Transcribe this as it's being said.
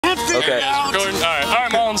Okay. All right,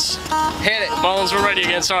 Mullins. Hit it. Mullins, we're ready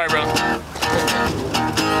again. Sorry, bro.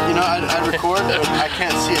 You know, I'd record, but I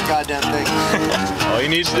can't see a goddamn thing. All you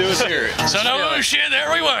need to do is hear it. So no shit,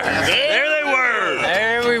 there we were. There they were.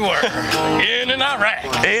 There we were. In Iraq.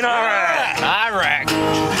 In Iraq. Iraq.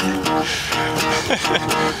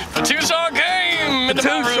 The Tucson came into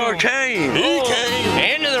my Tucson room. came. He came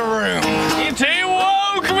Into the room. He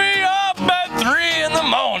woke me up at 3 in the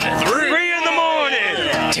morning. 3 in the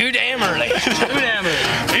morning. Too damn early. Too damn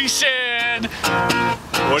early. He said,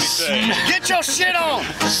 What'd he say? Get your shit on.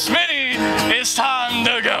 Smitty, it's time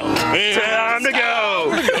to go. Time to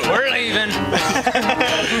go. We're leaving.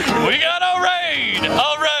 We got a raid,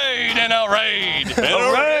 a raid, and a raid. And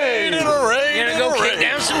a raid. And a raid. We're gonna go kick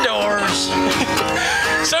down some doors.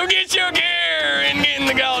 So get your gear and get in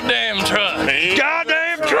the goddamn truck.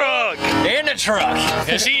 Goddamn truck. In the truck.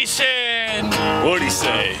 Cause he said, What'd he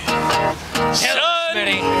say? son,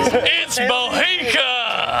 Smitty. it's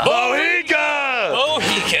Bohica. Bohica.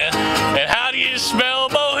 Bohica. And how do you spell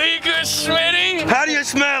Bohica, Smitty? How do you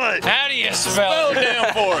smell it? How do you spell it?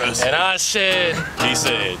 Down for us. And I said, He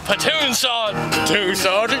said, platoon sergeant. Platoon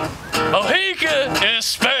sergeant. Bohica is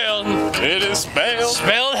spelled. It is spelled.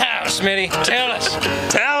 Spell it how, Smitty? Tell us.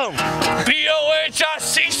 Tell him.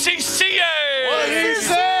 B-O-H-I-C-C-C-A. What did he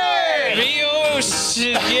say?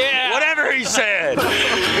 B-O-C, yeah. Whatever he said.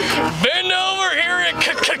 Bend over, here it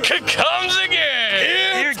comes again.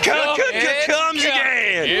 Here comes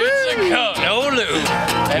again. It's a cup. No lube.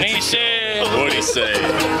 And he said, What'd he say?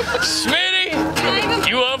 Smitty,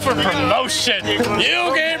 you up for promotion.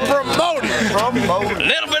 You get promoted. A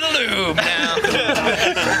little bit of lube now.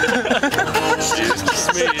 Just a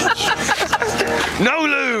smidge. No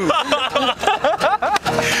lube.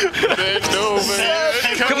 Bend over.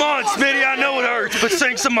 Come on, Smitty. I know it hurts, but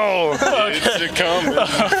sing some more. It's a coming.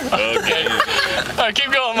 Okay. All right,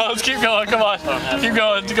 keep going, Mose. Keep going. Come on. Keep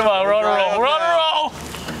going. Come on. We're on a roll. We're on a roll.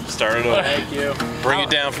 Start it up. Thank you. Bring it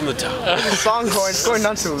down from the top. The song going, it's going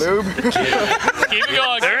down to lube. Keep it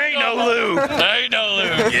going. There ain't no lube. There ain't no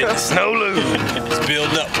lube. It's no lube. It's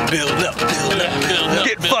building up, building up, building up, building up.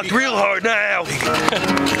 Getting fucked real hard now.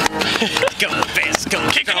 Coming fast, coming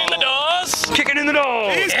Kicking in the doors. Kicking in the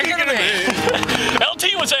door. Heck of a man.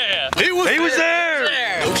 LT was there. He was there.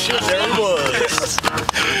 Oh shit, there he was.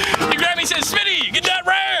 He grabbed me and said, Smitty, get that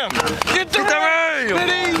ram. Get the ram.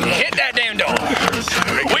 Hit that damn door.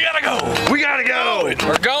 We gotta go. We gotta go.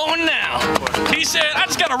 We're going now. He said, I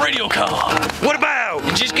just got a radio call. What about?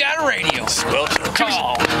 You just got a radio. Well,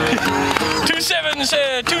 Call. 27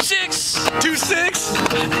 said, 26. 26.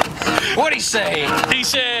 What'd he say? He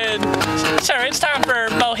said, sir, it's time for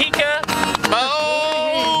Bohica.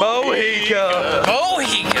 Bohica.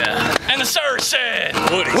 Bohica. And the sir said,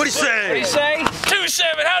 What'd he What'd say? he say?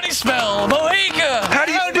 27, how do you spell Bohica? How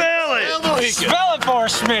do you spell it? Spell it for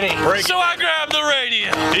us, Smitty. So I grabbed the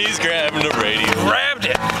radio. He's grabbing the radio. Grabbed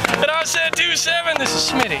it. And I said, 27, this is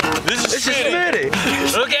Smitty. This This is Smitty.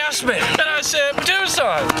 Look out, Smitty. And I said,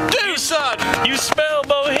 Tucson, you spell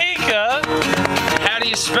Bohica. How do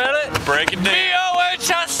you spell it? Break it down.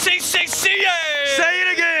 B-O-H-I-C-C-C-A. Say it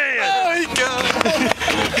again.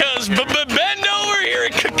 Cause bend over here,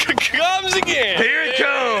 it comes again. Here it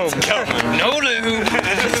comes. No lube.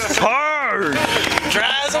 Hard.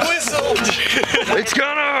 Dry as a whistle. It's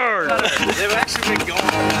gonna hurt. They've actually been going.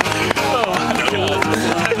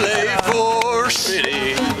 Play for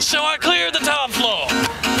city. So I cleared the top floor.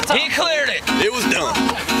 He cleared it. It was done.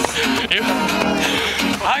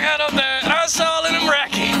 I got up there and I saw them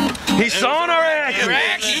Iraqi. He saw an Iraqi.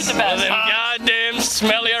 Iraqis? Them goddamn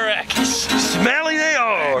smelly Iraqis. Smelly they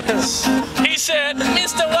are. He said,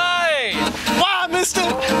 Mr. White. Why, mister?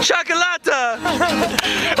 Chocolata.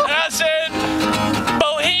 And I said,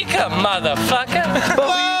 Bohica, motherfucker.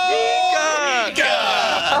 Bohica.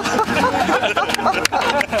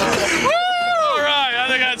 All right, I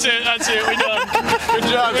think that's it. That's it. We done. Good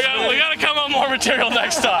job. We gotta come up more material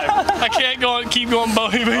next time. I can't keep going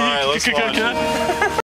Bohica. All right, let's watch it.